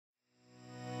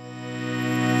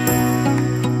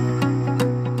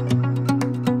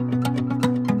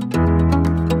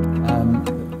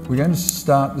going to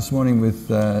start this morning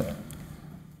with an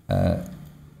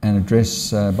address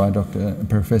by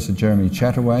Professor Jeremy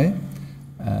Chataway,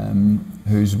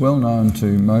 who's well known to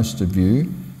most of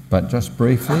you, but just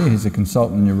briefly, he's a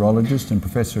consultant neurologist and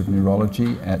professor of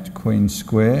neurology at Queen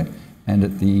Square and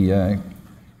at the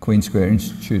Queen Square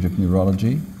Institute of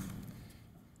Neurology.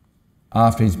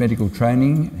 After his medical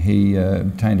training, he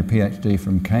obtained a PhD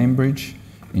from Cambridge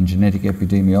in genetic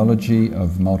epidemiology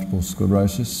of multiple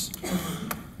sclerosis,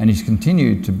 and he's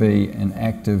continued to be an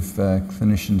active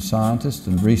clinician scientist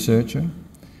and researcher.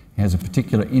 He has a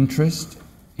particular interest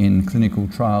in clinical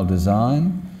trial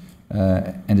design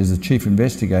and is the chief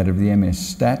investigator of the MS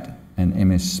STAT and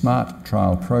MS SMART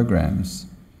trial programs.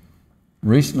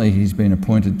 Recently, he's been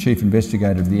appointed chief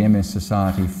investigator of the MS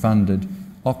Society funded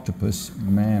Octopus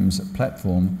MAMS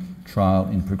platform trial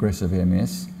in progressive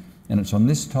MS, and it's on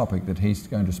this topic that he's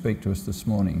going to speak to us this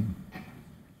morning.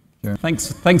 Jeremy.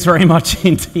 Thanks very much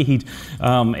indeed.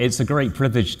 It's a great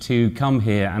privilege to come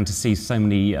here and to see so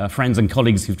many friends and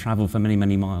colleagues who've travelled for many,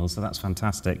 many miles, so that's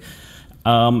fantastic.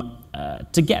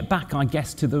 To get back, I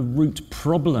guess, to the root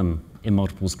problem in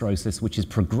multiple sclerosis, which is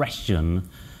progression,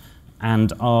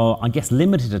 and our, I guess,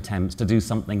 limited attempts to do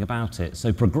something about it.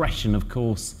 So progression, of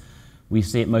course, we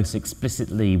see it most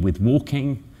explicitly with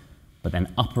walking, but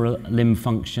then upper limb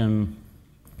function,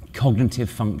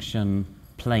 cognitive function,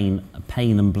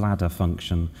 pain and bladder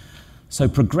function. So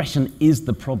progression is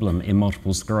the problem in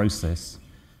multiple sclerosis.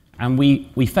 And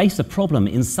we face a problem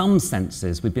in some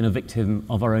senses. We've been a victim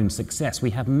of our own success. We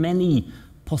have many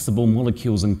possible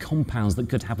molecules and compounds that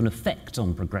could have an effect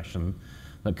on progression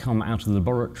that come out of the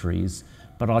laboratories.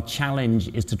 But our challenge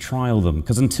is to trial them,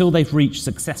 because until they've reached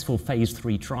successful phase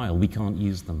 3 trial, we can't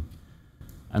use them.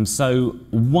 And so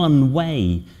one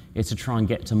way is to try and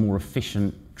get to more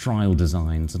efficient trial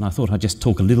designs. And I thought I'd just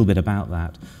talk a little bit about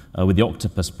that with the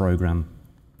Octopus program,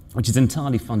 which is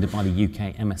entirely funded by the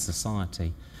UK MS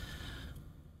Society,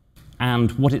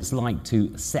 and what it's like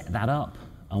to set that up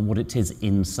and what it is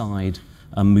inside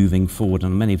moving forward.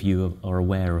 And many of you are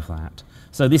aware of that.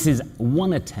 So this is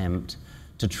one attempt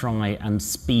to try and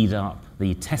speed up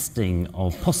the testing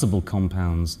of possible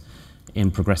compounds in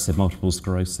progressive multiple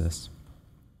sclerosis.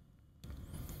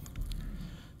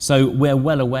 So we're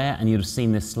well aware, and you've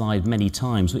seen this slide many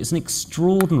times, it's an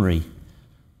extraordinary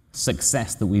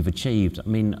success that we've achieved. I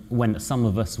mean, when some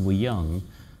of us were young,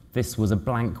 this was a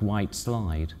blank white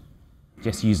slide,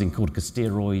 just using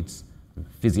corticosteroids and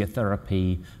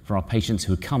physiotherapy for our patients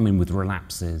who come in with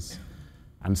relapses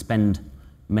and spend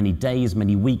many days,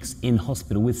 many weeks in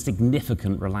hospital with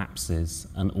significant relapses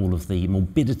and all of the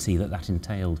morbidity that that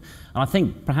entailed. And I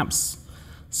think perhaps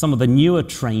some of the newer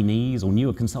trainees or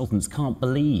newer consultants can't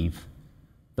believe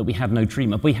that we had no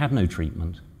treatment. We had no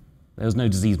treatment. There was no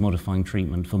disease-modifying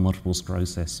treatment for multiple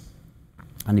sclerosis.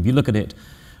 And if you look at it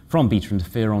from beta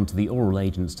interferon to the oral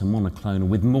agents to monoclonal,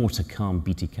 with more to come,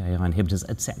 BTKI inhibitors,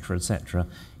 etc.,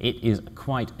 it is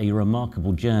quite a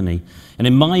remarkable journey. And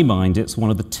in my mind, it's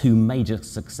one of the two major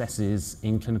successes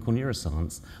in clinical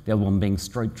neuroscience, the other one being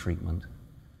stroke treatment.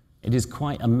 It is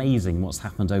quite amazing what's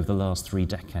happened over the last 3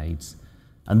 decades.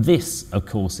 And this, of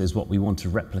course, is what we want to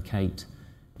replicate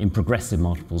in progressive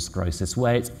multiple sclerosis,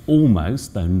 where it's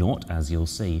almost, though not, as you'll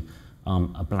see,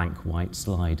 a blank white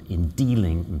slide in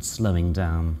dealing and slowing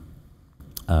down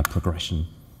progression.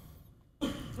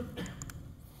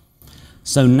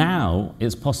 So now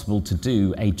it's possible to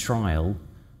do a trial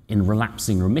in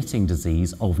relapsing remitting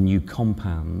disease of new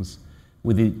compounds,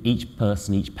 with each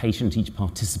person, each patient, each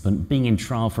participant being in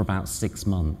trial for about 6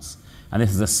 months. And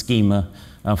this is a schema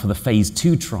for the phase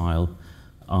 2 trial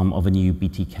of a new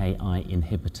BTKI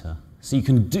inhibitor. So you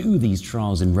can do these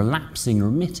trials in relapsing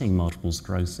remitting multiple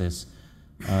sclerosis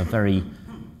very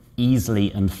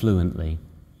easily and fluently.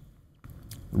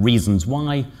 Reasons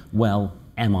why? Well,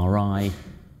 MRI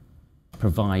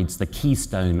provides the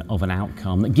keystone of an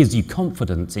outcome that gives you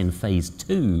confidence in phase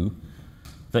 2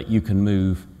 that you can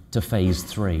move to phase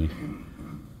 3.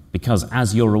 Because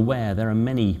as you're aware, there are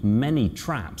many, many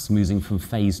traps moving from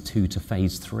phase 2 to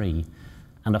phase 3.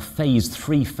 And a phase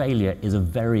 3 failure is a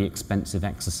very expensive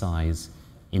exercise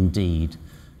indeed.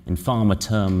 In pharma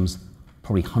terms,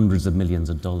 probably hundreds of millions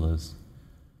of dollars.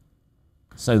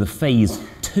 So the phase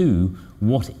 2,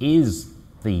 what is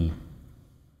the,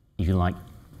 if you like,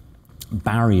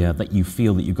 barrier that you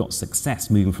feel that you've got success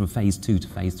moving from phase 2 to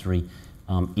phase 3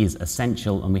 is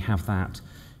essential, and we have that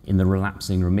in the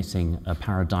relapsing remitting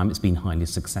paradigm. It's been highly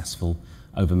successful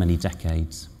over many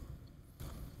decades.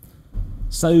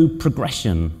 So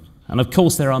progression, and of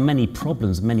course there are many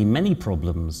problems, many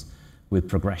problems with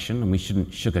progression, and we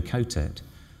shouldn't sugarcoat it.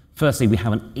 Firstly, we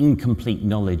have an incomplete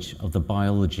knowledge of the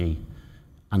biology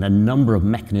and a number of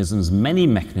mechanisms, many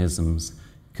mechanisms,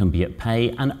 can be at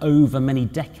play and over many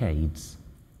decades.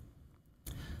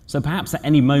 So perhaps at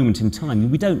any moment in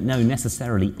time, we don't know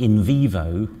necessarily in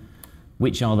vivo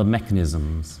which are the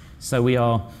mechanisms. So we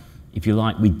are, if you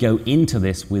like, we go into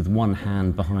this with one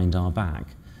hand behind our back.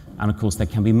 And of course, there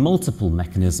can be multiple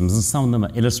mechanisms, and some of them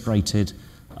are illustrated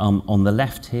on the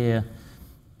left here: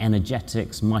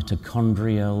 energetics,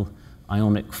 mitochondrial,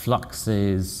 ionic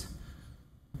fluxes,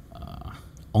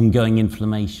 ongoing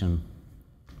inflammation.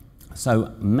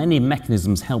 So many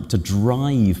mechanisms help to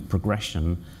drive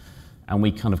progression, and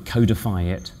we kind of codify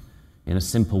it in a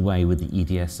simple way with the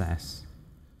EDSS.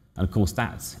 And of course,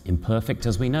 that's imperfect,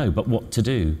 as we know, but what to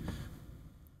do?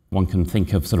 One can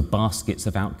think of sort of baskets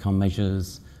of outcome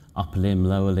measures: upper limb,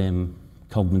 lower limb,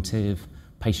 cognitive,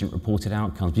 patient-reported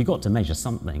outcomes. You've got to measure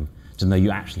something to know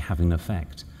you're actually having an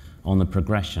effect on the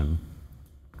progression.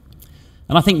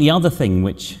 And I think the other thing,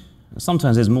 which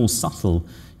sometimes is more subtle,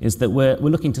 is that we're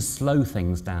looking to slow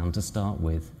things down to start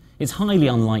with. It's highly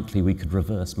unlikely we could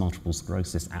reverse multiple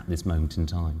sclerosis at this moment in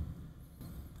time.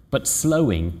 But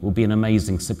slowing will be an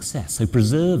amazing success. So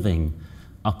preserving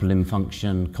upper limb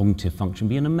function, cognitive function,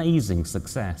 will be an amazing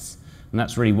success. And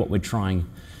that's really what we're trying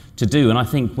to do. And I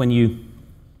think when you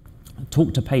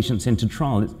talk to patients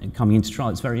coming into trial,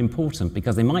 it's very important,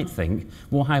 because they might think,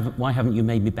 well, why haven't you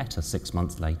made me better 6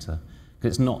 months later?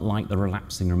 Because it's not like the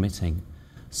relapsing remitting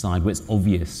side, where it's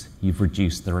obvious you've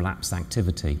reduced the relapse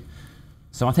activity.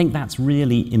 So I think that's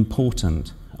really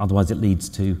important. Otherwise, it leads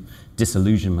to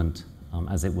disillusionment,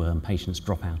 as it were, and patients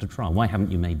drop out of trial. Why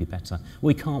haven't you made me better?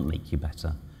 We can't make you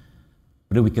better.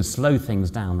 But if we could slow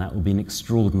things down, that would be an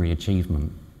extraordinary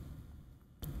achievement.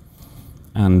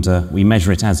 And we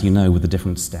measure it, as you know, with the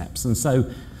different steps. And so,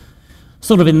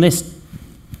 sort of in this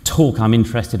talk, I'm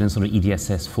interested in sort of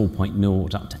EDSS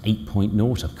 4.0 up to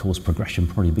 8.0. Of course, progression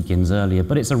probably begins earlier,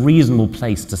 but it's a reasonable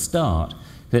place to start,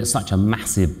 because it's such a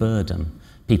massive burden.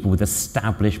 People with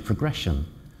established progression,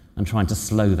 and trying to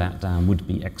slow that down would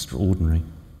be extraordinary.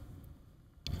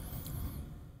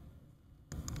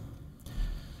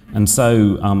 And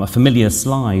so a familiar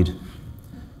slide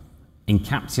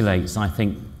encapsulates, I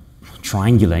think,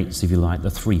 triangulates, if you like, the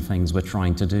three things we're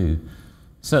trying to do.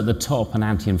 So at the top, an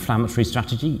anti-inflammatory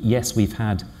strategy. Yes, we've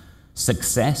had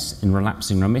success in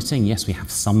relapsing remitting. Yes, we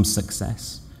have some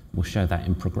success. We'll show that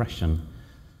in progression.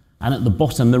 And at the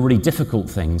bottom, the really difficult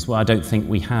things, where I don't think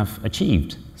we have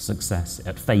achieved success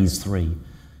at phase 3.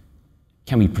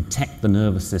 Can we protect the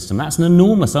nervous system? That's an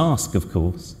enormous ask, of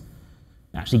course.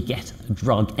 Actually get a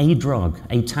drug,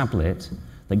 a tablet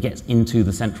that gets into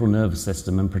the central nervous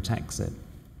system and protects it.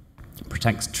 It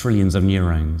protects trillions of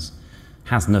neurons,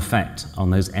 has an effect on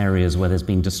those areas where there's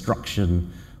been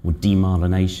destruction or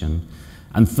demyelination.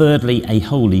 And thirdly, a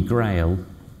holy grail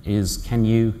is, can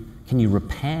you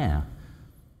repair?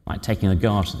 Like taking a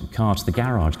car to the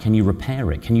garage, can you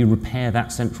repair it? Can you repair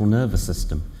that central nervous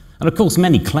system? And of course,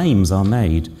 many claims are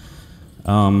made,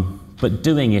 but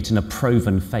doing it in a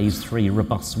proven phase 3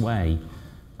 robust way,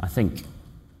 I think,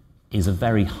 is a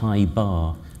very high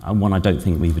bar, and one I don't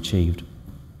think we've achieved.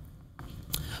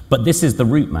 But this is the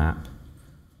route map,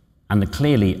 and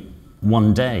clearly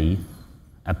one day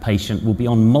a patient will be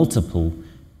on multiple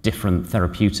different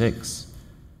therapeutics,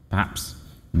 perhaps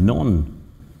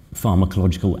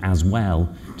non-pharmacological as well,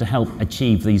 to help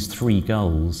achieve these 3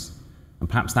 goals. And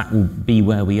perhaps that will be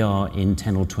where we are in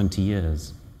 10 or 20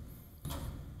 years.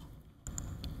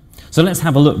 So let's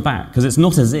have a look back, because it's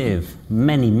not as if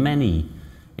many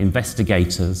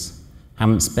investigators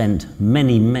haven't spent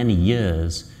many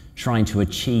years trying to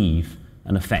achieve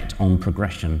an effect on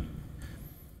progression.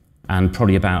 And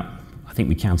probably I think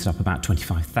we counted up about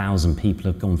 25,000 people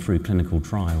have gone through clinical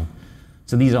trial.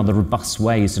 So these are the robust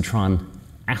ways to try and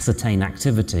ascertain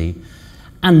activity.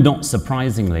 And not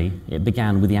surprisingly, it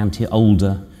began with the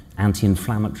older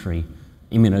anti-inflammatory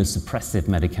immunosuppressive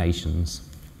medications.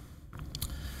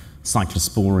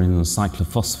 Cyclosporin,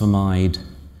 cyclophosphamide,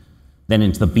 then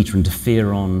into the beta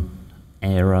interferon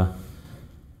era.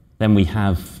 Then we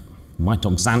have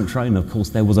mitoxantrone. Of course,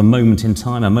 there was a moment in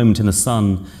time, a moment in the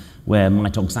sun, where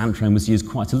mitoxantrone was used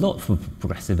quite a lot for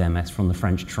progressive MS from the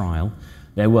French trial.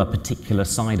 There were particular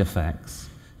side effects,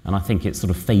 and I think it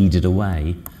sort of faded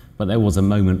away, but there was a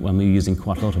moment when we were using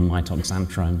quite a lot of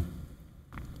mitoxantrone.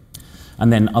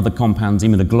 And then other compounds,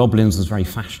 immunoglobulins was very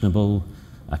fashionable,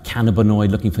 a cannabinoid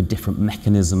looking for different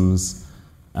mechanisms,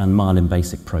 and myelin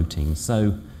basic proteins.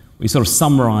 So we sort of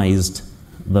summarized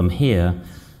them here,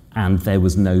 and there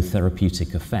was no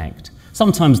therapeutic effect.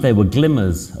 Sometimes there were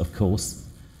glimmers, of course.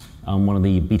 One of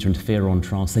the beta interferon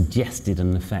trials suggested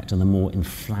an effect on the more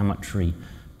inflammatory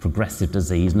progressive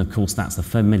disease, and of course that's a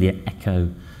familiar echo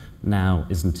now,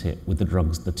 isn't it, with the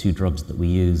drugs, the two drugs that we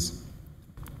use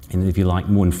in, if you like,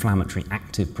 more inflammatory,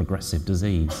 active progressive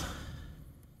disease.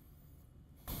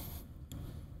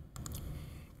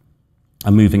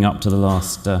 And moving up to the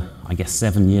last, I guess,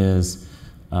 7 years,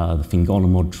 the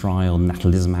fingolimod trial,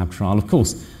 natalizumab trial. Of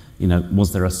course, you know,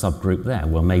 was there a subgroup there?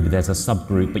 Well, maybe there's a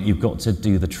subgroup, but you've got to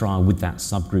do the trial with that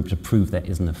subgroup to prove there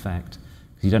is an effect,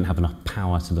 because you don't have enough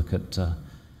power to look at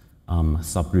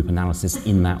subgroup analysis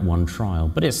in that one trial.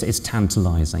 But it's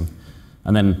tantalizing.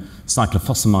 And then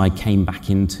cyclophosphamide came back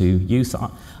into use.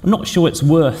 I'm not sure it's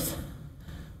worth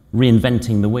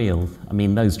reinventing the wheel. I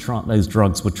mean, those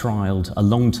drugs were trialed a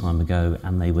long time ago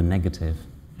and they were negative.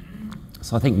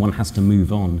 So I think one has to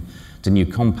move on to new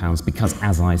compounds because,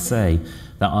 as I say,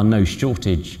 there are no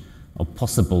shortage of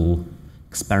possible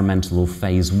experimental or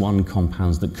phase 1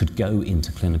 compounds that could go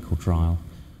into clinical trial.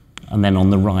 And then on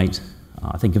the right,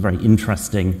 I think a very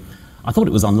interesting, I thought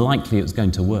it was unlikely it was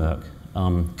going to work.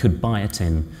 Could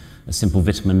biotin, a simple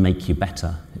vitamin, make you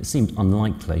better? It seemed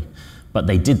unlikely, but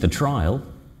they did the trial.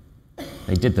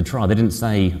 They did the trial. They didn't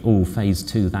say, oh, phase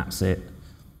 2, that's it.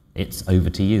 It's over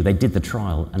to you. They did the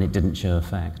trial and it didn't show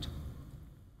effect.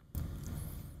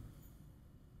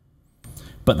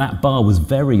 But that bar was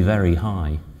very, very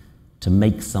high to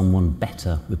make someone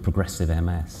better with progressive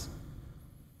MS.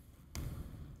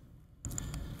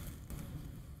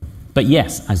 But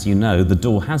yes, as you know, the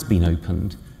door has been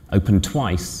opened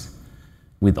twice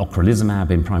with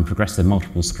ocrelizumab in prime progressive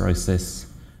multiple sclerosis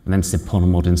and then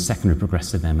siponimod in secondary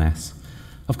progressive MS.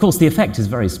 Of course, the effect is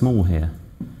very small here.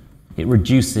 It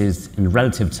reduces in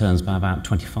relative terms by about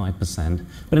 25%,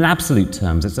 but in absolute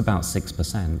terms, it's about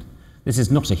 6%. This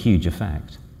is not a huge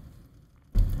effect.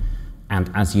 And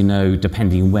as you know,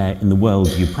 depending where in the world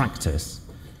you practice,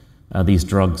 these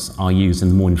drugs are used in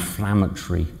the more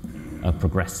inflammatory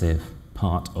progressive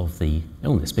part of the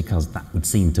illness, because that would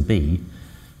seem to be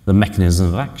the mechanism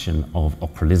of action of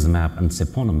ocrelizumab and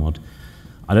siponimod.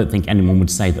 I don't think anyone would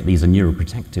say that these are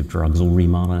neuroprotective drugs or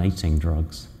remyelinating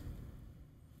drugs.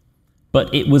 But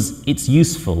it's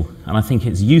useful, and I think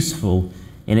it's useful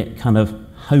in it kind of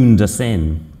honed us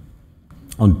in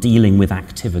on dealing with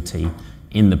activity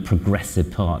in the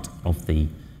progressive part of the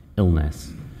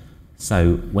illness.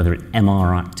 So whether it's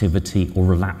MR activity or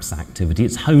relapse activity,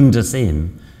 it's honed us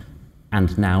in,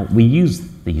 and now we use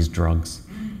these drugs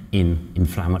in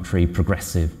inflammatory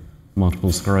progressive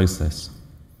multiple sclerosis.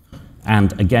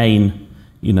 And again,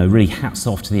 you know, really hats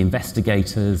off to the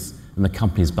investigators and the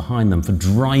companies behind them for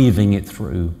driving it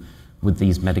through with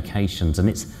these medications. And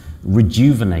it's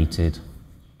rejuvenated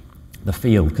the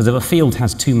field, because if a field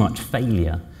has too much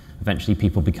failure, eventually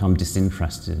people become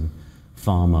disinterested in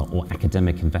pharma or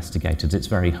academic investigators. It's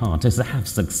very hard. To have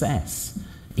success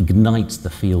ignites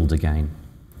the field again.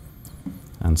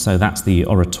 And so that's the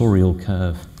oratorial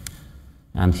curve,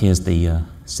 and here's the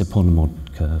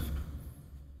siponimod curve.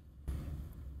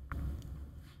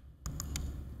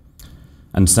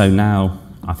 And so now,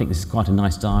 I think this is quite a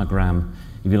nice diagram,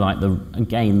 if you like,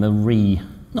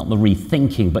 not the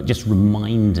rethinking, but just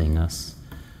reminding us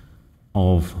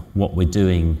of what we're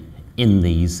doing in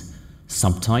these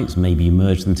subtypes. Maybe you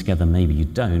merge them together, maybe you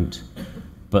don't,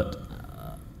 but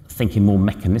thinking more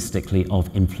mechanistically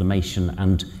of inflammation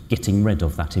and getting rid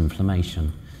of that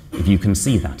inflammation. If you can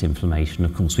see that inflammation,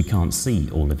 of course we can't see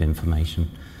all of inflammation.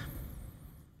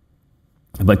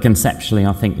 But conceptually,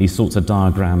 I think these sorts of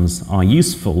diagrams are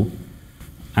useful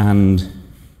and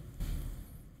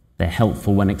they're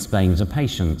helpful when explaining to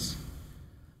patients.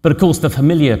 But of course, the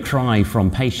familiar cry from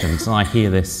patients, and I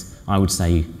hear this, I would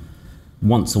say,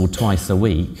 once or twice a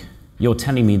week, you're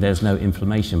telling me there's no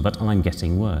inflammation, but I'm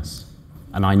getting worse.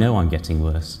 And I know I'm getting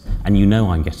worse, and you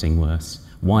know I'm getting worse.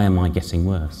 Why am I getting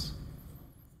worse?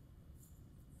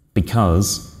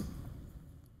 Because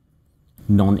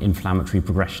non-inflammatory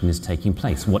progression is taking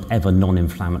place, whatever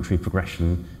non-inflammatory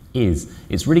progression is.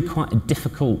 It's really quite a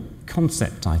difficult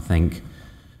concept, I think,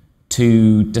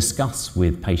 to discuss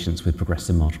with patients with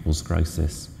progressive multiple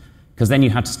sclerosis, because then you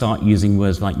had to start using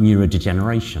words like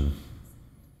neurodegeneration.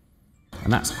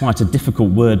 And that's quite a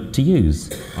difficult word to use,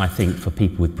 I think, for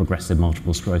people with progressive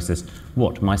multiple sclerosis.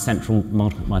 What, my central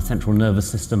nervous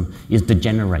system is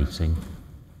degenerating,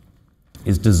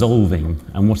 is dissolving,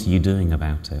 and what are you doing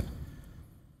about it?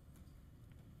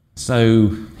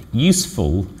 So,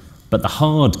 useful, but the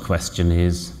hard question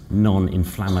is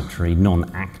non-inflammatory,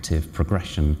 non-active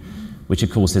progression, which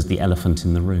of course is the elephant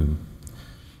in the room.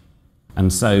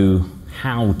 And so,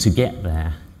 how to get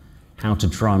there, how to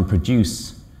try and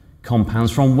produce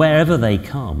compounds from wherever they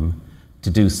come to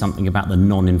do something about the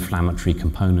non-inflammatory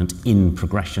component in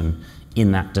progression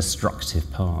in that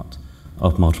destructive part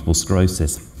of multiple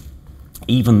sclerosis,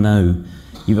 even though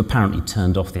you've apparently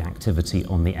turned off the activity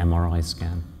on the MRI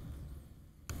scan.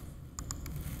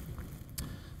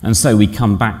 And so we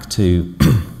come back to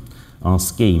our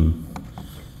scheme.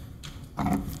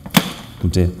 Oh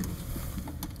dear.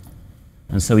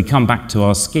 And so we come back to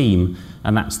our scheme,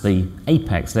 and that's the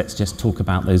apex. Let's just talk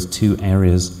about those two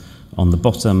areas on the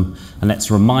bottom, and let's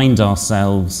remind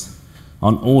ourselves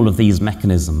on all of these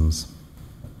mechanisms.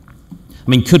 I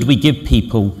mean, could we give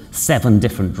people 7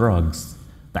 different drugs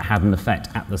that had an effect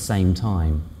at the same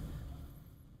time?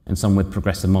 And some with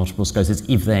progressive multiple sclerosis,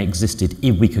 if they existed,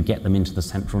 if we could get them into the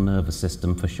central nervous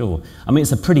system, for sure. I mean,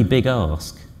 it's a pretty big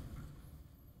ask.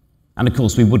 And of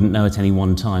course, we wouldn't know at any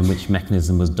one time which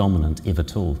mechanism was dominant, if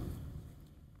at all.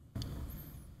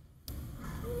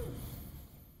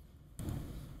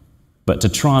 But to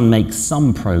try and make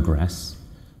some progress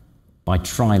by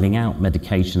trialing out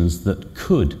medications that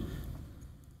could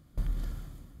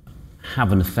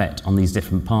have an effect on these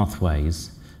different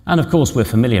pathways. And of course, we're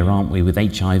familiar, aren't we, with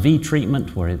HIV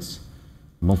treatment, where it's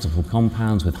multiple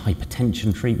compounds, with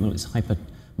hypertension treatment, it's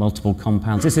multiple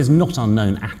compounds. This is not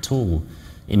unknown at all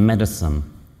in medicine.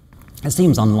 It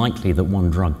seems unlikely that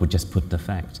one drug would just put an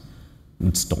effect,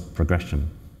 would stop progression.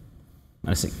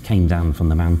 Unless it came down from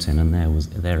the mountain and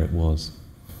there it was.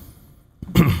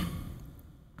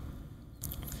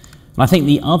 I think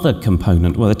the other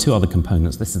component, well, there are 2 other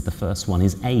components. This is the first one,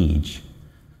 is age.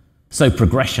 So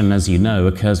progression, as you know,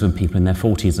 occurs when people are in their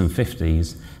 40s and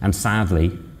 50s, and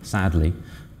sadly,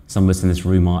 some of us in this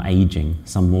room are aging,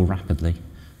 some more rapidly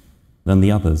than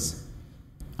the others.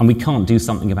 And we can't do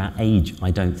something about age, I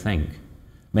don't think.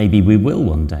 Maybe we will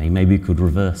one day, maybe we could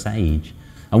reverse age.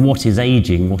 And what is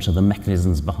aging? What are the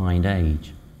mechanisms behind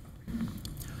age?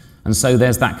 And so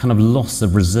there's that kind of loss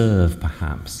of reserve,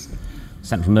 perhaps.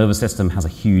 Central nervous system has a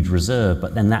huge reserve,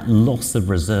 but then that loss of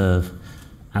reserve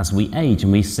as we age,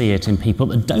 and we see it in people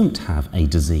that don't have a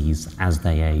disease as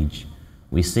they age.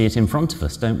 We see it in front of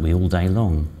us, don't we, all day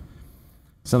long.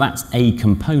 So that's a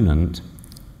component.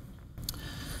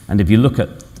 And if you look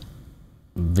at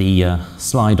the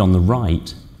slide on the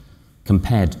right,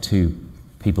 compared to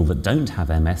people that don't have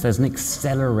MS, there's an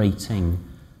accelerating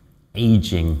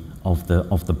aging of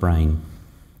the brain.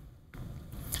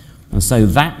 And so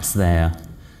that's there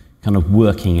kind of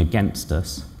working against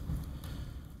us.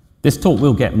 This talk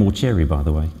will get more cheery, by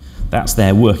the way. That's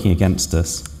there working against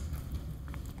us.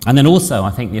 And then also,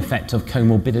 I think the effect of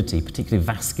comorbidity, particularly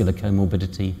vascular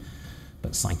comorbidity,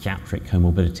 but psychiatric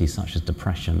comorbidity such as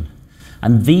depression.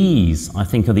 And these, I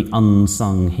think, are the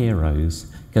unsung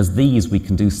heroes, because these we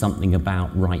can do something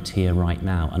about right here, right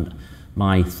now. And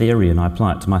my theory, and I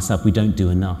apply it to myself, we don't do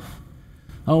enough.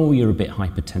 Oh, you're a bit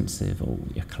hypertensive, oh,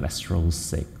 your cholesterol's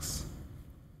 6.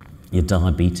 Your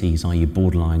diabetes, are you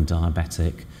borderline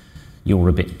diabetic? You're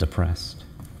a bit depressed.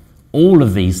 All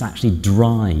of these actually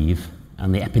drive,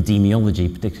 and the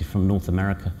epidemiology, particularly from North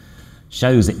America,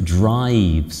 shows it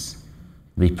drives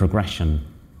the progression.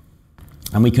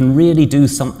 And we can really do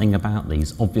something about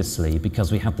these, obviously,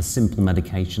 because we have the simple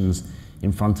medications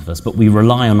in front of us, but we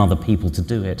rely on other people to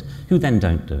do it, who then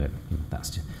don't do it.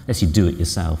 That's just, unless you do it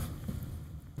yourself.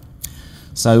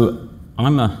 So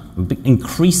I'm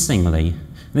increasingly,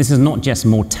 this is not just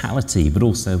mortality, but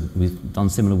also we've done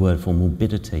similar word for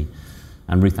morbidity.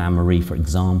 And Ruth Ann Marie, for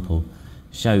example,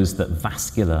 shows that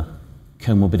vascular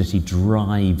comorbidity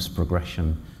drives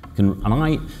progression.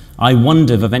 And I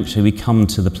wonder if eventually we come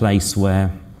to the place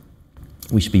where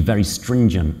we should be very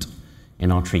stringent in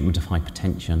our treatment of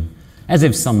hypertension, as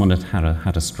if someone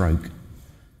had a stroke.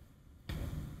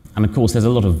 And of course, there's a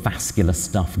lot of vascular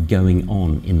stuff going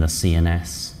on in the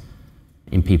CNS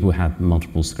in people who have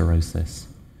multiple sclerosis.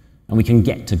 And we can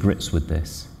get to grips with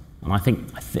this. And I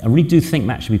really do think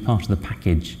that should be part of the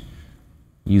package,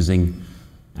 using,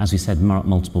 as we said,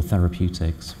 multiple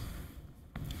therapeutics.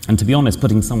 And to be honest,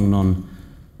 putting someone on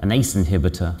an ACE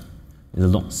inhibitor is a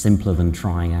lot simpler than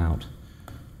trying out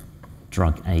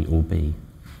drug A or B.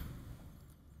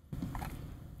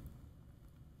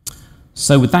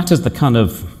 So with that as the kind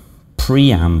of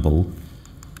preamble,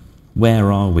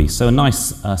 where are we? So a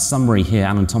nice summary here,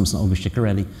 Alan Thompson, Olga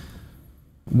Ciccarelli.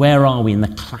 Where are we in the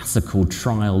classical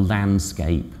trial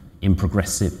landscape in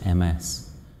progressive MS?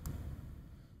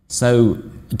 So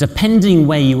depending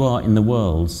where you are in the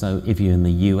world, so if you're in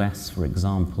the US, for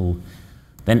example,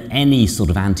 then any sort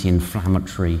of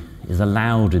anti-inflammatory is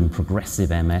allowed in progressive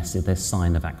MS if there's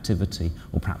sign of activity,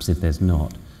 or perhaps if there's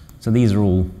not. So these are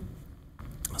all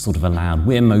sort of allowed.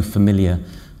 We're most familiar,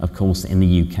 of course, in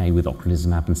the UK with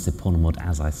ocrelizumab and siponimod,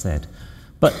 as I said.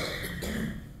 But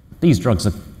these drugs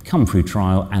have come through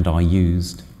trial and are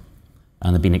used.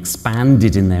 and they've been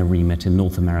expanded in their remit in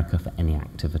North America for any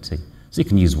activity. So you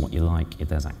can use what you like if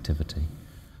there's activity.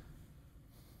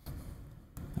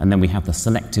 And then we have the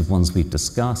selective ones we've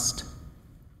discussed.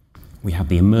 We have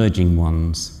the emerging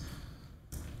ones.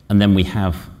 And then we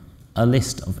have a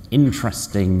list of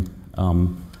interesting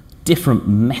different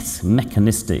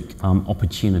mechanistic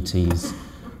opportunities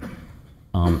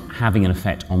having an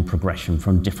effect on progression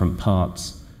from different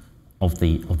parts of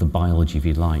the biology, if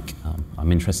you like.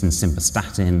 I'm interested in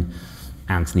simvastatin.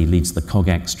 Anthony leads the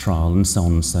COGX trial, and so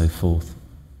on and so forth.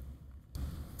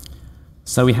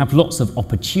 So we have lots of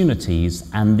opportunities,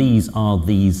 and these are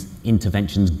these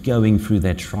interventions going through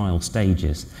their trial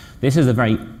stages. This is a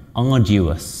very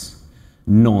arduous,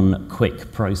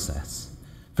 non-quick process.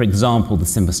 For example, the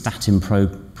simvastatin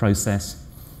process,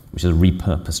 which is a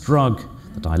repurposed drug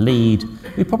that I lead,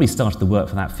 we probably started the work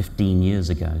for that 15 years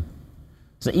ago.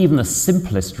 So even the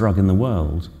simplest drug in the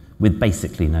world, with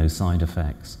basically no side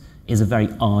effects, is a very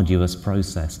arduous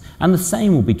process. And the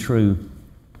same will be true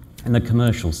in the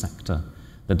commercial sector.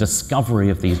 The discovery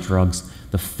of these drugs,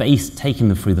 taking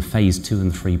them through the phase 2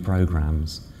 and 3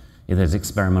 programs, if there's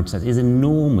experimental tests, is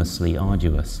enormously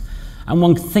arduous. And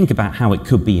one can think about how it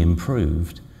could be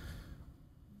improved,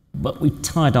 but we've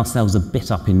tied ourselves a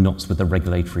bit up in knots with the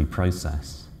regulatory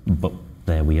process. But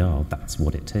there we are, that's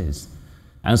what it is.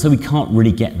 And so we can't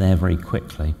really get there very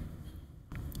quickly.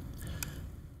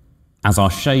 As I'll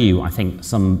show you, I think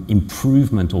some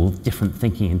improvement or different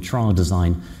thinking in trial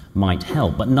design might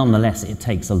help, but nonetheless it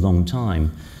takes a long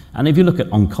time. And if you look at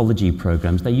oncology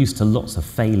programs, they're used to lots of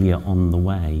failure on the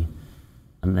way,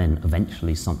 and then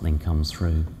eventually something comes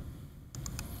through.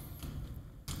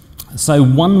 So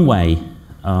one way,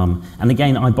 and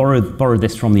again I borrowed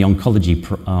this from the oncology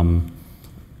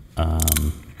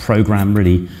program,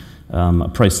 really, a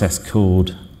process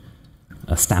called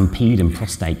a stampede in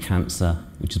prostate cancer,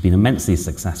 which has been immensely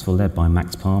successful, led by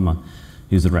Max Palmer,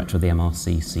 who's the director of the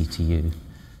MRC CTU.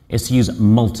 Is to use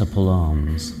multiple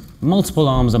arms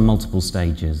and multiple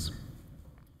stages,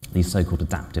 these so-called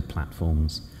adaptive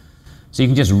platforms. So you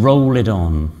can just roll it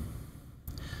on.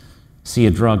 See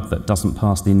a drug that doesn't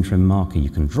pass the interim marker, you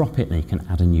can drop it and you can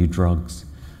add a new drugs.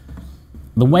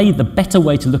 The better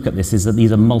way to look at this is that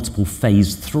these are multiple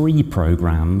phase 3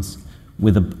 programs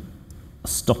with a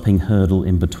stopping hurdle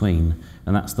in between,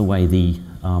 and that's the way the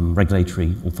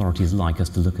regulatory authorities like us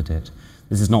to look at it.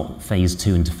 This is not phase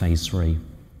 2 into phase 3.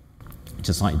 It's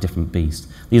a slightly different beast.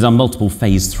 These are multiple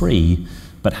phase 3,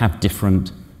 but have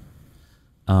different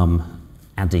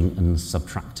adding and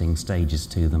subtracting stages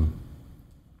to them.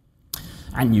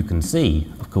 And you can see,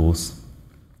 of course,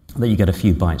 that you get a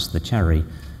few bites of the cherry.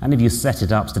 And if you set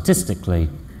it up statistically,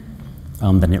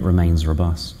 then it remains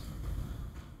robust.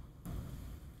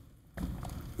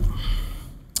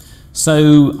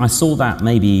 So I saw that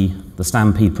maybe the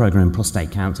Stampede program in prostate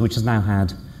cancer, which has now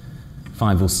had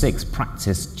 5 or 6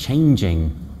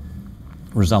 practice-changing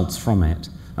results from it.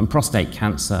 And prostate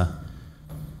cancer,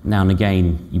 now and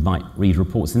again, you might read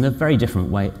reports in a very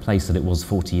different place than it was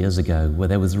 40 years ago, where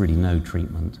there was really no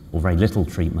treatment, or very little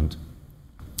treatment,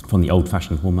 from the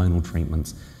old-fashioned hormonal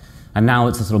treatments. And now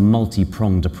it's a sort of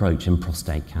multi-pronged approach in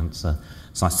prostate cancer.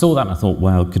 So I saw that and I thought,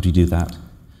 well, could we do that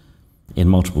in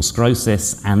multiple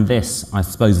sclerosis? And this, I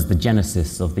suppose, is the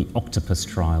genesis of the Octopus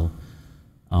trial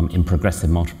in progressive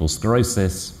multiple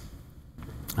sclerosis.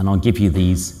 And I'll give you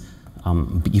these,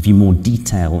 give you more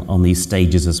detail on these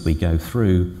stages as we go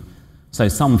through. So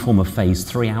some form of phase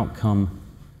 3 outcome,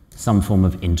 some form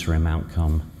of interim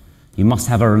outcome. You must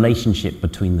have a relationship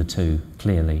between the two,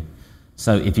 clearly.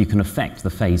 So if you can affect the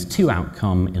phase 2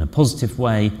 outcome in a positive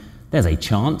way, there's a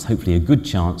chance, hopefully a good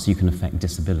chance, you can affect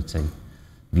disability.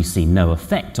 If you see no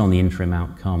effect on the interim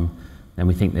outcome, then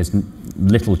we think there's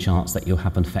little chance that you'll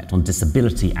have an effect on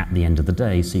disability at the end of the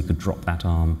day, so you could drop that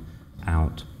arm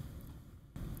out.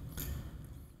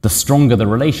 The stronger the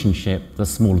relationship, the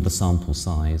smaller the sample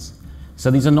size. So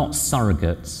these are not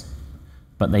surrogates,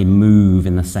 but they move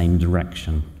in the same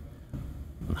direction.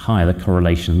 The higher the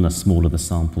correlation, the smaller the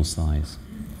sample size.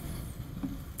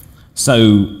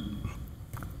 So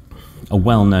a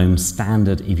well-known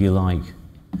standard, if you like,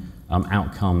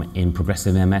 outcome in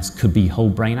progressive MS could be whole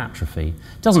brain atrophy.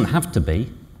 It doesn't have to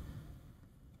be.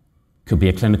 Could be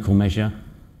a clinical measure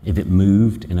if it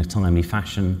moved in a timely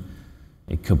fashion.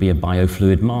 It could be a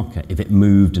biofluid marker. If it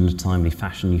moved in a timely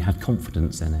fashion, you had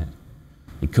confidence in it.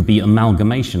 It could be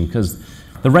amalgamation, because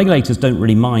the regulators don't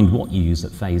really mind what you use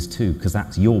at phase 2, because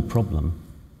that's your problem.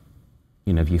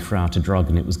 You know, if you throw out a drug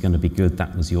and it was going to be good,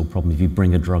 that was your problem. If you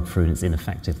bring a drug through and it's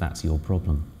ineffective, that's your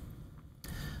problem.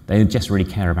 They just really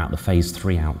care about the phase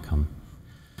 3 outcome.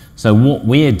 So what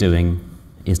we're doing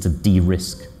is to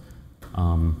de-risk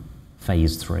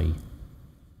phase 3.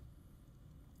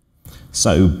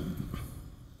 So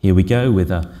here we go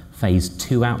with a phase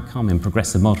 2 outcome in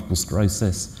progressive multiple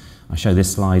sclerosis. I show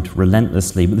this slide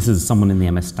relentlessly, but this is someone in the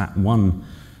MSStat1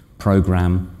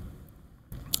 program,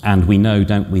 and we know,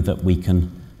 don't we, that we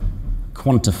can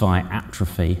quantify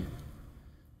atrophy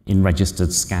in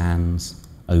registered scans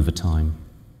over time.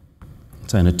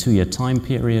 So in a 2-year time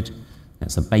period,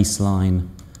 that's a baseline,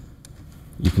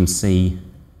 you can see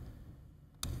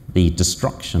the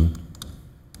destruction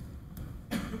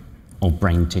of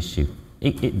brain tissue.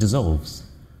 It dissolves.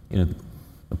 You know,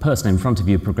 the person in front of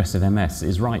you with progressive MS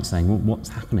is right saying, well, what's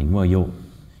happening? Well, your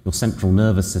central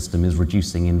nervous system is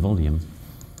reducing in volume.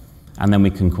 And then we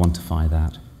can quantify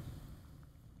that.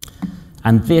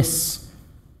 And this,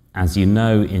 as you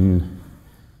know, in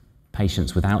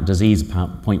patients without disease,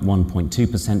 about 0.1,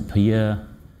 0.2% per year.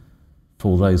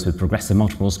 For those with progressive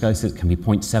multiple sclerosis, it can be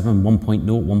 0.7, 1.0,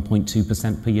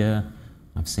 1.2% per year.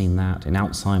 I've seen that. In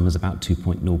Alzheimer's, about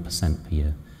 2.0% per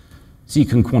year. So you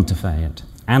can quantify it.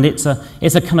 And it's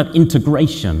a kind of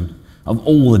integration of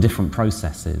all the different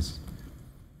processes.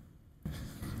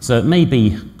 So it may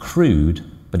be crude,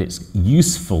 but it's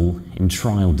useful in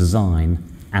trial design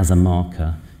as a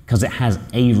marker because it has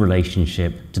a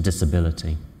relationship to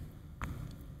disability.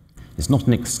 It's not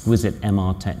an exquisite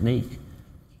MR technique,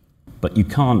 but you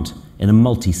can't, in a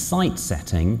multi-site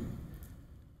setting,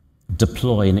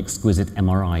 deploy an exquisite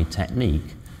MRI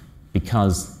technique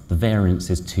because the variance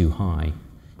is too high.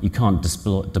 You can't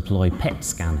deploy PET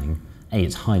scanning. A,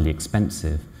 it's highly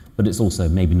expensive, but it's also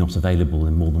maybe not available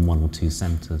in more than 1 or 2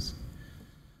 centres.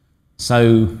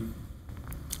 So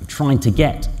trying to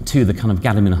get to the kind of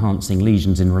gadolinium-enhancing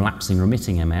lesions in relapsing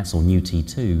remitting MS, or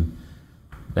NEW-T2,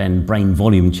 then brain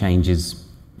volume changes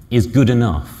is good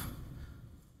enough.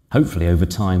 Hopefully over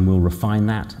time we'll refine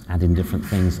that, add in different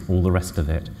things, all the rest of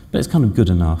it, but it's kind of good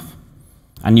enough.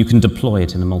 And you can deploy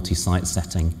it in a multi-site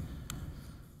setting.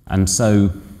 And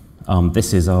so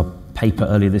this is our paper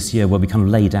earlier this year where we kind of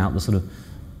laid out the sort of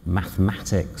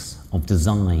mathematics of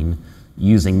design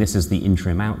using this as the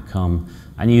interim outcome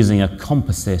and using a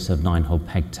composite of 9-hole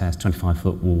peg test,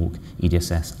 25-foot walk,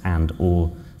 EDSS, and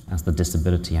or as the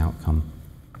disability outcome.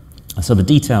 So the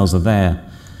details are there,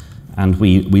 and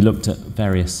we looked at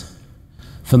various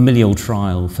familiar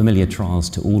trials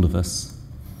to all of us,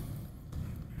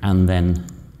 and then,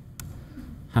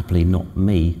 happily not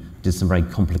me, did some very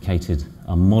complicated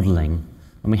modelling.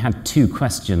 And we had 2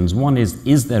 questions. One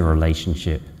is there a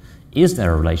relationship? Is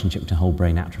there a relationship to whole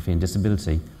brain atrophy and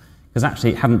disability? Because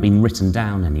actually it hadn't been written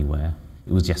down anywhere.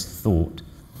 It was just thought.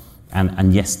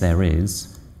 And yes, there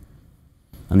is.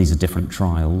 And these are different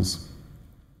trials.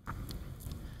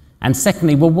 And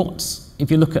secondly, well,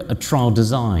 if you look at a trial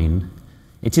design,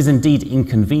 it is indeed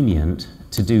inconvenient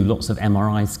to do lots of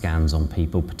MRI scans on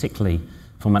people, particularly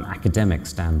from an academic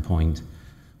standpoint.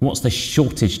 What's the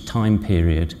shortest time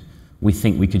period we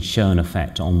think we could show an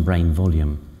effect on brain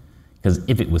volume? Because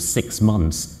if it was 6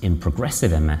 months in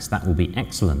progressive MS, that would be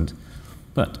excellent.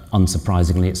 But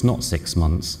unsurprisingly, it's not 6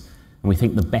 months. And we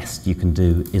think the best you can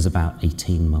do is about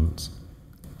 18 months.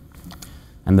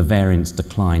 And the variance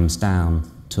declines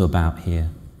down to about here.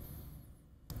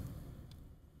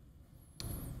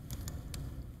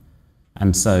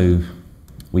 And so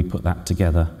we put that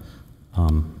together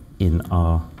in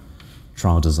our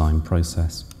trial design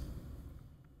process.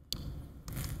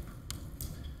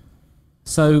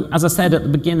 So, as I said at the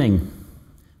beginning,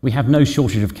 we have no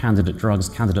shortage of candidate drugs,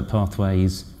 candidate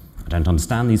pathways. I don't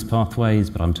understand these pathways,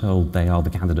 but I'm told they are the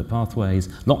candidate pathways.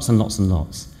 Lots and lots and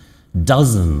lots.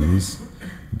 Dozens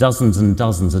and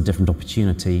dozens of different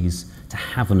opportunities to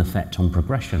have an effect on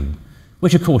progression,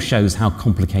 which of course shows how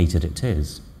complicated it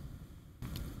is.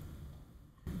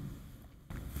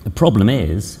 The problem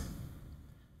is,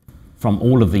 from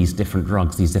all of these different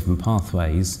drugs, these different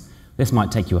pathways, this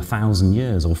might take you 1,000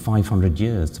 years or 500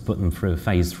 years to put them through a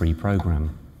phase 3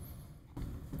 program.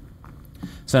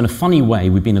 So in a funny way,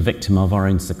 we've been a victim of our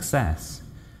own success,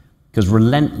 because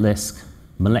relentless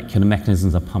molecular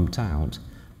mechanisms are pumped out,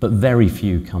 but very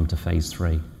few come to phase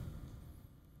 3.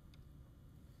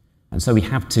 And so we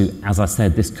have to, as I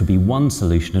said, this could be one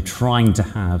solution of trying to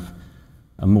have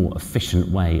a more efficient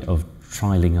way of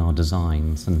trialing our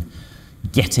designs and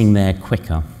getting there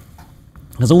quicker.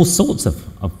 There's all sorts of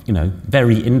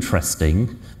very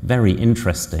interesting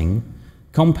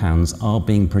compounds are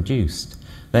being produced.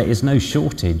 There is no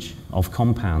shortage of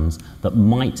compounds that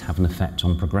might have an effect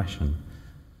on progression.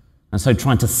 And so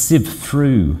trying to sieve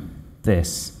through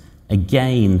this,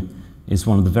 again, is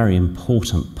one of the very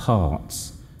important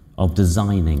parts of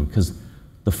designing, because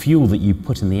the fuel that you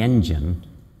put in the engine,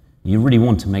 you really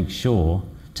want to make sure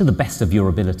to the best of your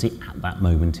ability at that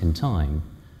moment in time,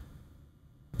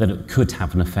 that it could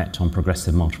have an effect on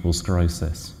progressive multiple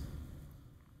sclerosis.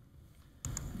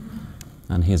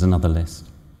 And here's another list.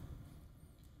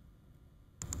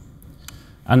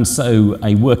 And so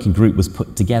a working group was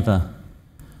put together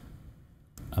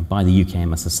by the UK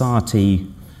MS Society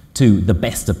to the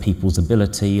best of people's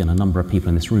ability, and a number of people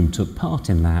in this room took part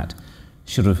in that,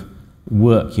 should have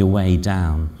work your way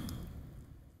down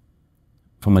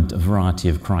from a variety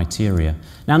of criteria.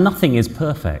 Now, nothing is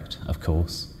perfect, of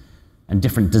course, and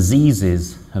different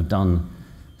diseases have done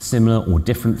similar or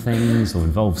different things, or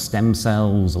involve stem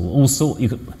cells, or all sorts.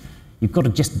 You've got to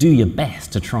just do your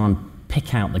best to try and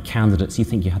pick out the candidates you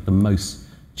think you have the most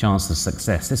chance of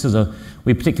success.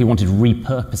 We particularly wanted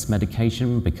repurposed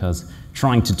medication, because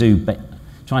trying to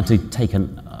take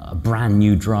a brand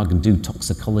new drug and do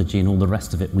toxicology and all the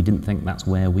rest of it, we didn't think that's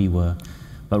where we were.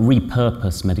 But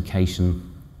repurposed medication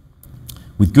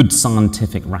with good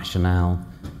scientific rationale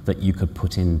that you could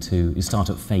put into, you start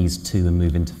at phase 2 and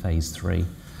move into phase 3.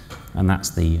 And that's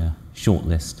the short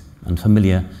list, and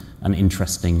familiar and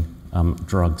interesting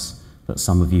drugs that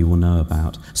some of you will know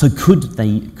about. So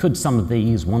could some of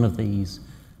these, one of these,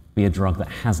 be a drug that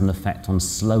has an effect on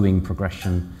slowing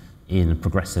progression in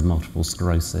progressive multiple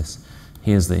sclerosis?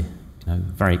 Here's the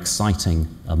very exciting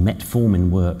metformin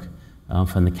work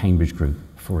from the Cambridge group,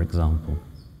 for example.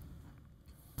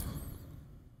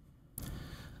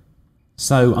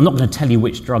 So I'm not going to tell you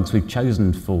which drugs we've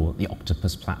chosen for the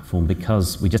Octopus platform,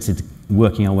 because we just did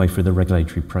working our way through the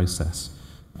regulatory process.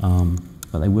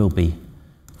 But they will be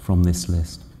from this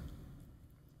list.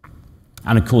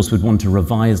 And of course, we'd want to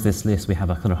revise this list. We have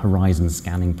a kind of horizon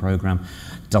scanning program.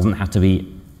 It doesn't have to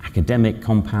be academic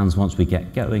compounds once we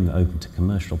get going, open to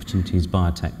commercial opportunities,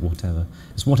 biotech, whatever.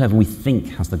 It's whatever we think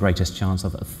has the greatest chance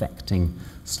of affecting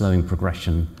slowing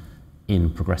progression in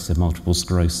progressive multiple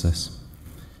sclerosis.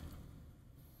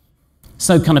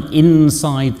 So kind of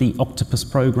inside the Octopus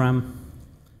program,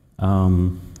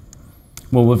 well,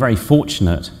 we're very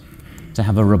fortunate to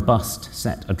have a robust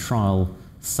set of trial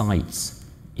sites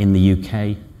in the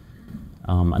UK.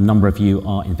 A number of you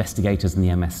are investigators in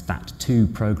the MS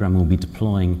STAT2 program. We'll be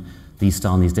deploying these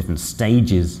different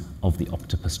stages of the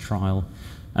Octopus trial.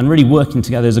 And really working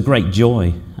together is a great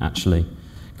joy, actually,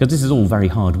 because this is all very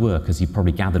hard work, as you've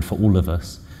probably gathered, for all of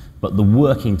us. But the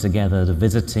working together, the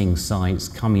visiting sites,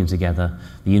 coming together,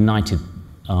 the united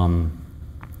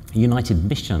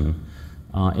mission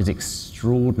is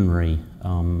extraordinarily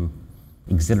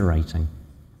exhilarating.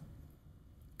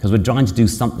 Because we're trying to do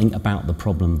something about the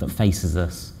problem that faces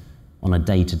us on a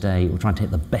day-to-day. We're trying to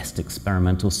take the best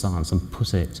experimental science and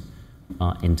put it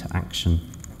into action.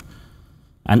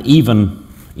 And even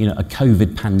a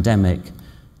COVID pandemic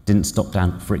didn't stop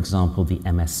down, for example, the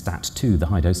MS STAT2, the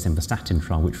high-dose simvastatin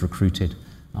trial, which recruited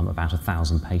about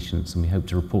 1,000 patients, and we hope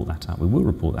to report that out. We will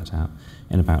report that out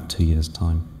in about 2 years'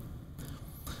 time.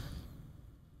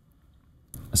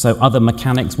 So other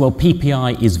mechanics, well,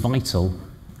 PPI is vital,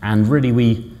 and really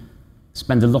we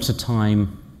spend a lot of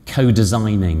time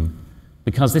co-designing,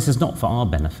 because this is not for our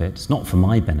benefit, it's not for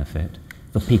my benefit,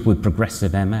 for people with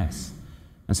progressive MS.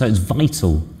 And so it's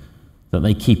vital that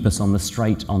they keep us on the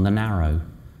straight, on the narrow,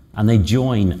 and they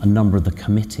join a number of the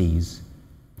committees,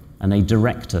 and they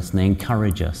direct us and they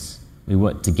encourage us. We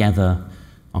work together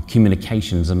on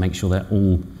communications and make sure they're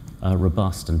all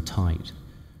robust and tight.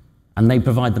 And they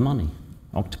provide the money.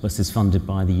 Octopus is funded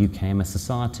by the UK MS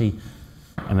Society,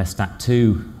 MS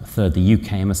STAT2, a third the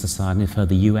UK MS Society, and a third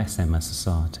the US MS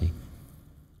Society.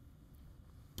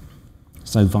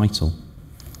 So vital.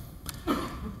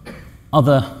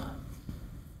 Other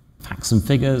facts and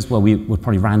figures, well, we would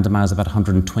probably randomise about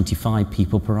 125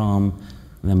 people per arm,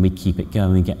 and then we keep it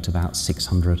going, get to about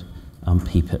 600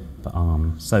 people per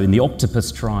arm. So in the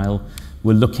Octopus trial,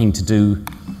 we're looking to do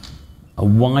a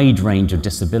wide range of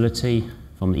disability,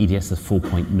 from the EDS of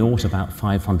 4.0, about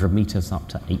 500 metres, up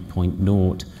to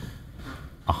 8.0,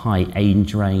 a high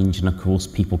age range, and of course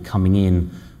people coming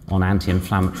in on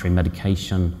anti-inflammatory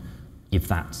medication, if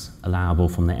that's allowable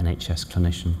from the NHS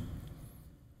clinician.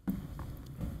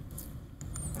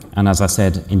 And as I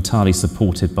said, entirely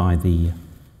supported by the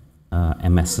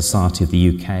MS Society of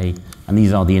the UK, and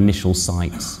these are the initial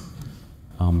sites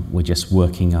we're just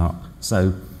working up.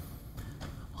 So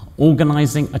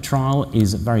organising a trial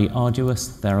is very arduous.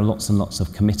 There are lots and lots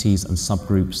of committees and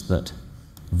subgroups that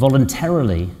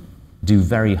voluntarily do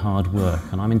very hard work,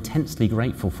 and I'm intensely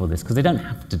grateful for this, because they don't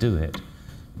have to do it.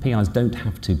 PIs don't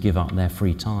have to give up their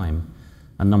free time.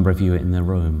 A number of you are in the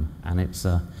room, and it's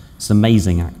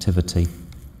amazing activity.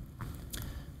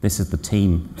 This is the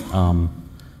team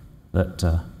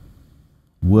that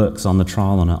works on the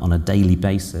trial on a daily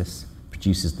basis,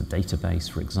 produces the database,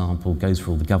 for example, goes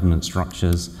through all the governance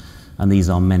structures, and these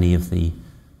are many of the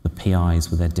PIs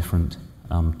with their different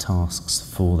tasks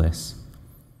for this.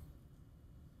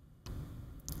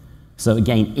 So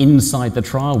again, inside the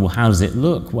trial, well, how does it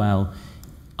look? Well,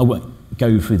 I won't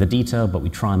go through the detail, but we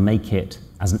try and make it,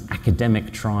 as an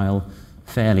academic trial,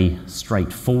 fairly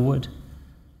straightforward.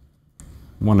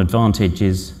 One advantage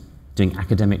is doing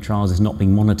academic trials is not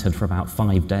being monitored for about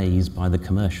 5 days by the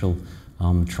commercial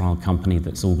trial company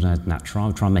that's organising that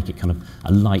trial. Try and make it kind of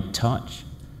a light touch,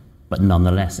 but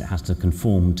nonetheless it has to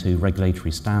conform to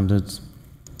regulatory standards.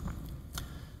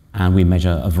 And we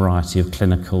measure a variety of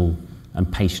clinical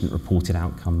and patient-reported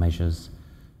outcome measures.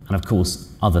 And of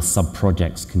course, other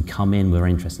sub-projects can come in. We're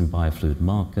interested in biofluid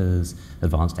markers,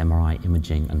 advanced MRI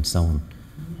imaging, and so on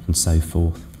and so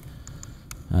forth.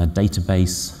 A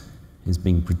database is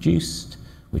being produced,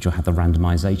 which will have the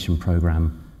randomization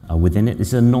program within it. This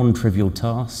is a non-trivial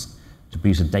task to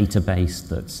produce a database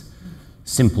that's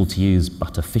simple to use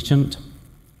but efficient,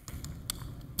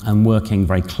 and working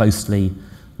very closely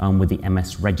with the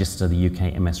MS Register, the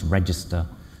UK MS Register,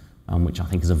 which I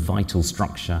think is a vital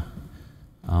structure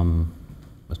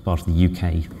as part of the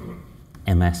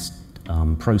UK MS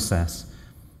process,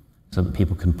 so that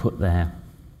people can put their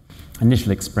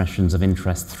initial expressions of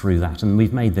interest through that. And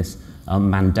we've made this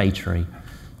mandatory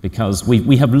because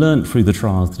we have learned through the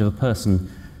trials that if a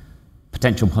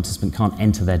potential participant can't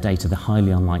enter their data, they're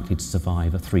highly unlikely to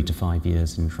survive 3 to 5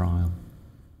 years in trial.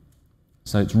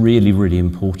 So it's really, really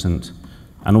important,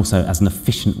 and also as an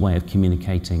efficient way of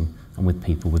communicating with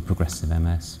people with progressive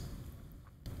MS.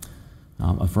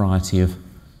 A variety of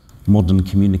modern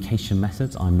communication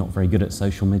methods. I'm not very good at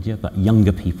social media, but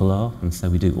younger people are, and so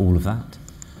we do all of that.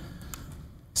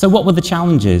 So what were the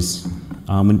challenges?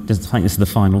 I think this is the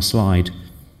final slide.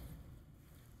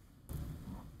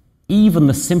 Even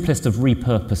the simplest of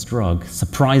repurposed drugs,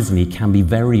 surprisingly, can be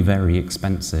very, very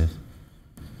expensive.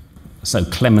 So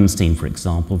clemenstein, for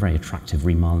example, a very attractive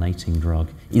remyelinating drug,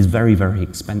 is very, very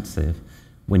expensive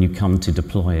when you come to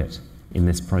deploy it in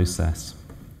this process.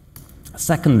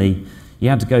 Secondly, you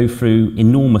had to go through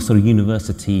enormous sort of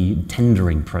university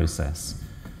tendering process,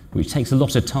 which takes a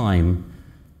lot of time,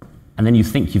 and then you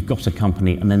think you've got a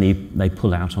company, and then they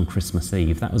pull out on Christmas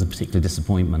Eve. That was a particular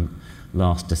disappointment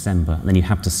last December, and then you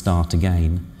have to start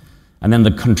again. And then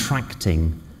the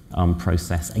contracting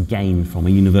process, again from a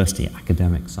university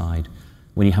academic side,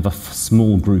 when you have a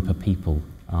small group of people,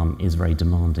 is very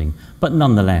demanding. But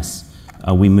nonetheless,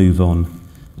 we move on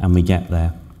and we get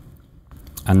there.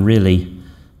 And really,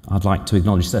 I'd like to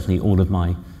acknowledge certainly all of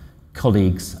my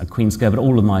colleagues at Queen's-Square, but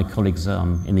all of my colleagues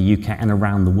in the UK and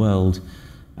around the world.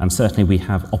 And certainly we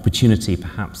have opportunity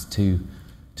perhaps to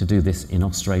do this in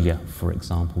Australia, for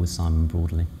example, with Simon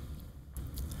Broadley.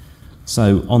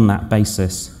 So on that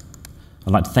basis,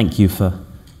 I'd like to thank you for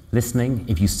listening.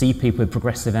 If you see people with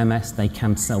progressive MS, they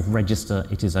can self-register.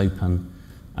 It is open.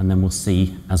 And then we'll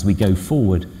see as we go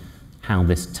forward how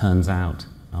this turns out.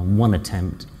 One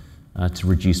attempt to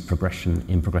reduce progression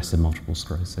in progressive multiple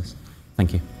sclerosis.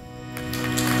 Thank you.